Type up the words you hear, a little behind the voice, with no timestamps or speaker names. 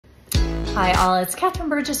Hi all, it's Catherine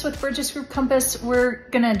Burgess with Burgess Group Compass. We're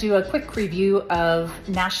gonna do a quick review of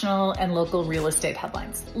national and local real estate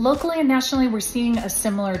headlines. Locally and nationally, we're seeing a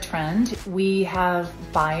similar trend. We have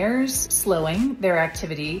buyers slowing their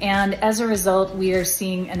activity, and as a result, we are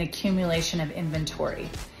seeing an accumulation of inventory.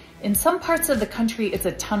 In some parts of the country, it's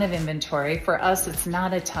a ton of inventory. For us, it's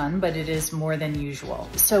not a ton, but it is more than usual.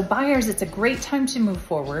 So buyers, it's a great time to move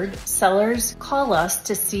forward. Sellers, call us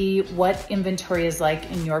to see what inventory is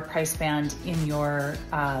like in your price band, in your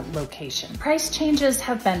location. Price changes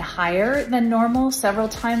have been higher than normal several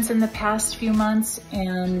times in the past few months,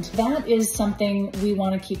 and that is something we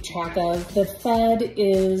want to keep track of. The Fed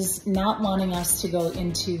is not wanting us to go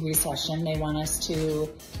into recession. They want us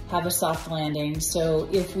to have a soft landing. So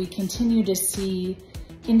if we continue to see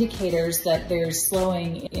indicators that there's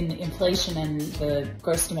slowing in inflation and the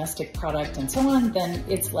gross domestic product and so on, then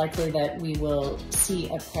it's likely that we will see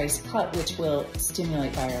a price cut, which will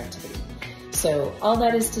stimulate buyer activity. So all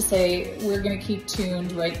that is to say, we're going to keep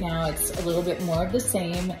tuned. Right now, it's a little bit more of the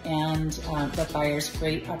same, and but buyers,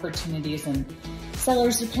 great opportunities, and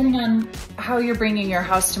sellers, depending on how you're bringing your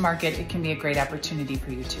house to market, it can be a great opportunity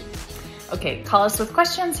for you too. Okay, call us with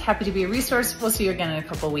questions. Happy to be a resource. We'll see you again in a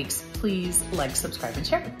couple of weeks. Please like, subscribe, and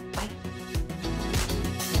share. Bye.